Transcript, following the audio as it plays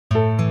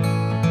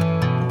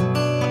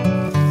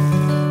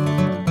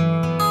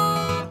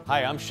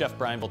I'm Chef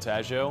Bryan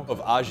Voltaggio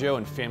of Agio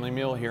and Family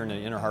Meal here in the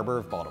Inner Harbor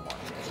of Baltimore.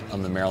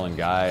 I'm a Maryland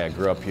guy. I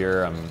grew up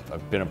here.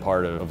 I've been a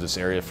part of this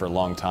area for a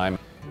long time.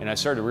 And I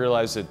started to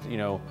realize that, you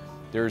know,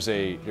 there's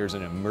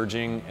an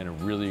emerging and a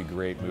really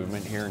great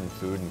movement here in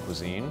food and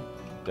cuisine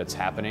that's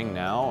happening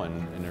now,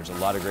 and there's a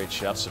lot of great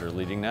chefs that are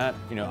leading that.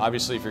 You know,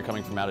 obviously if you're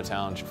coming from out of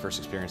town, it's your first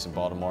experience in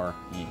Baltimore,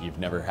 you've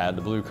never had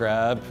the blue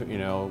crab, you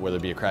know, whether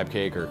it be a crab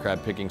cake or a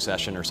crab picking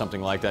session or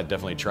something like that,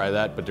 definitely try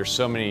that. But there's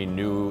so many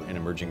new and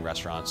emerging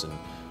restaurants and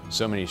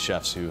so many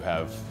chefs who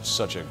have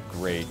such a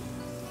great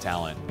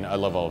talent. I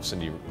love all of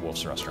Cindy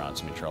Wolf's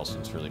restaurants. I mean,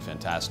 Charleston's really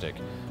fantastic.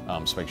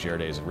 Spike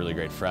Giardet is a really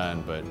great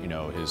friend, but you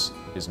know,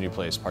 his new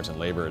place, Parts and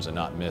Labor, is a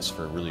not miss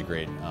for a really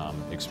great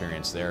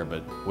experience there.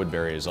 But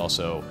Woodbury has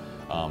also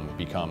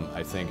become,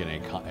 I think, an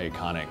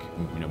iconic,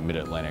 you know,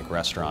 mid-Atlantic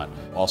restaurant.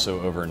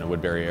 Also over in the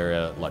Woodbury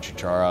area, La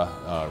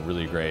Chichara,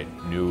 really great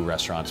new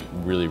restaurants,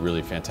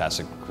 really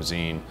fantastic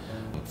cuisine.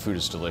 Food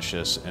is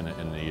delicious, and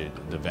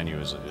the venue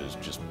is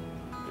just,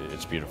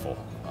 it's beautiful.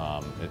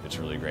 It's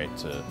really great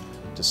to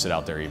sit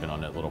out there even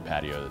on that little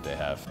patio that they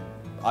have.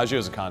 Agio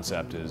as a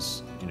concept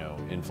is, you know,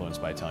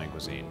 influenced by Italian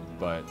cuisine,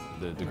 but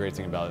the great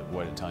thing about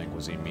what Italian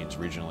cuisine means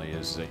regionally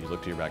is that you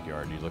look to your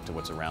backyard, you look to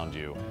what's around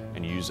you,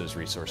 and you use those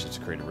resources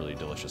to create a really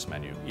delicious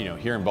menu. You know,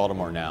 here in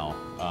Baltimore now,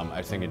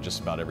 I think in just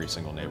about every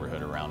single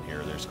neighborhood around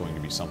here, there's going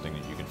to be something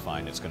that you can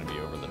find that's going to be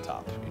over the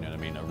top. You know what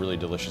I mean? A really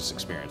delicious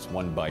experience,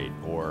 one bite,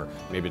 or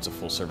maybe it's a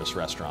full-service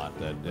restaurant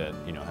that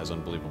you know, has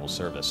unbelievable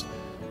service.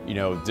 You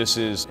know, this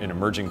is an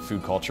emerging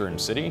food culture in the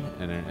city,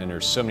 and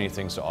there's so many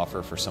things to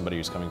offer for somebody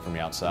who's coming from the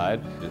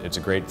outside. It's a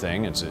great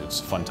thing. It's a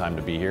fun time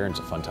to be here, and it's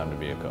a fun time to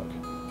be a cook.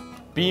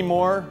 Be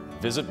more,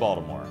 visit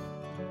Baltimore.